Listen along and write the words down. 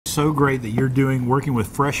so great that you're working with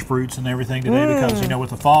fresh fruits and everything today because, you know, with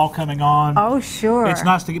the fall coming on. Oh, sure. It's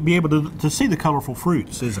nice to be able to see the colorful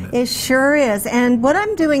fruits, isn't it? It sure is. And what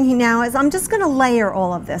I'm doing now is I'm just going to layer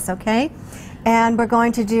all of this, okay? And we're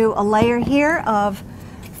going to do a layer here of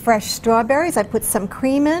fresh strawberries. I put some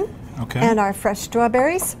cream in. Okay. And our fresh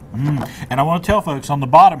strawberries. And I want to tell folks on the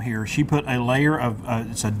bottom here, she put a layer of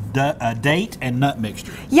it's a date and nut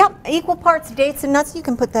mixture. Yep, equal parts dates and nuts. You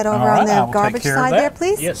can put that over on the garbage side there,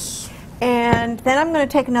 please. Yes. And then I'm going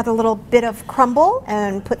to take another little bit of crumble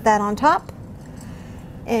and put that on top.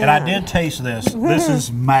 And I did taste this. This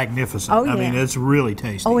is magnificent. Oh, yeah. I mean, it's really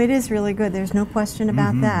tasty. Oh, it is really good. There's no question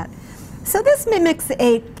about that. So this mimics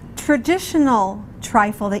a traditional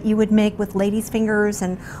trifle that you would make with lady's fingers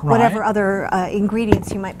and whatever other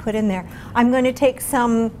ingredients you might put in there. I'm going to take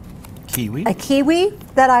some a kiwi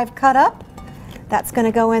that I've cut up. That's going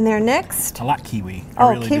to go in there next. I like kiwi.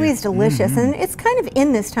 Kiwi is delicious, and it's kind of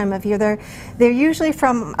in this time of year. They're usually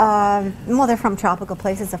from well, they're from tropical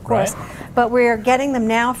places, of course, but we're getting them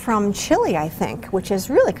now from Chile, I think, which is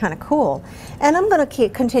really kind of cool. And I'm going to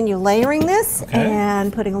continue layering this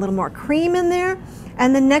and putting a little more cream in there.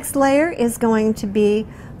 And the next layer is going to be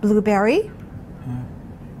blueberry.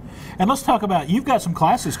 And let's talk about, you've got some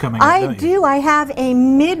classes coming up, I do. I have a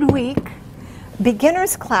midweek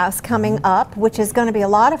beginner's class coming up, which is going to be a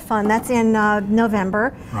lot of fun. That's in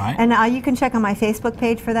November. Right. And you can check on my Facebook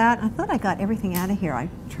page for that. I thought I got everything out of here. I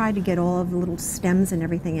tried to get all of the little stems and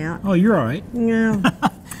everything out. Oh, you're all right. Yeah.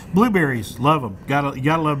 Blueberries, love them. You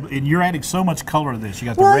gotta love, and you're adding so much color to this. You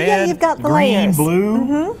got the red, you've got the green, layers.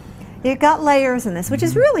 blue. You've got layers in this, which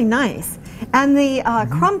is really nice. And the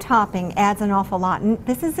crumb topping adds an awful lot. And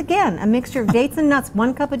this is, again, a mixture of dates and nuts.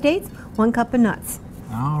 1 cup of dates, 1 cup of nuts.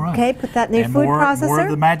 All right. Okay, put that in the food processor. More of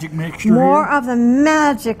the magic mixture. More of the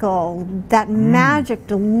magical, that magic,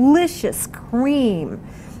 delicious cream.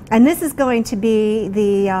 And this is going to be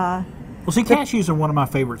the... well, see, cashews are one of my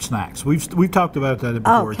favorite snacks. We've talked about that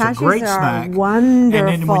before. Oh, it's a great snack. Wonderful.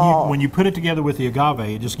 And then when you put it together with the agave,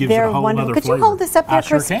 it just gives it a whole other flavor. Could you hold this up there,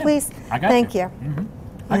 Chris, please? I got Thank you.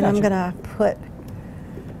 And I'm going to put...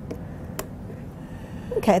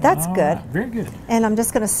 Okay, that's good. Very good. And I'm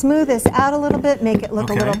just going to smooth this out a little bit, make it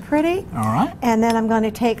look a little pretty. All right. And then I'm going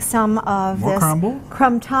to take some of this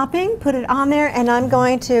crumb topping, put it on there, and I'm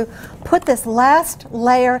going to put this last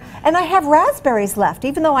layer. And I have raspberries left,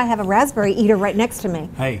 even though I have a raspberry eater right next to me.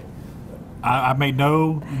 Hey, I made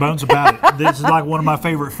no bones about it. This is like one of my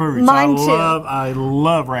favorite fruits. Mine too. I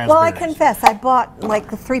love raspberries. Well, I confess, I bought like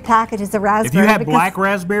 3 packages of raspberries. If you had black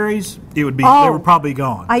raspberries, it would be they were probably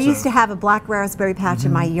gone. I used to have a black raspberry patch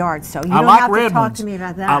in my yard, so you don't like have to red talk ones. to me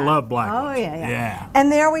about that. I love black ones. Oh, yeah.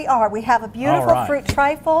 And there we are. We have a beautiful fruit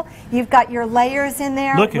trifle. You've got your layers in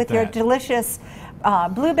there with your delicious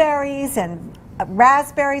blueberries and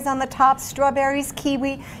raspberries on the top, strawberries,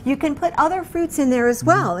 kiwi. You can put other fruits in there as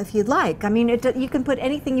well if you'd like. I mean, you can put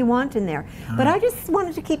anything you want in there. But I just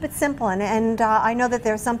wanted to keep it simple, and I know that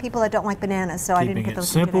there are some people that don't like bananas, so I didn't put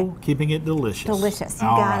those in today. Simple, keeping it delicious. Delicious, you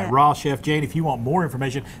All got right, it. Raw Chef Jane, if you want more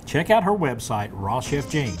information, check out her website,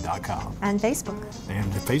 rawchefjane.com. And Facebook.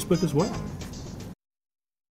 And Facebook as well.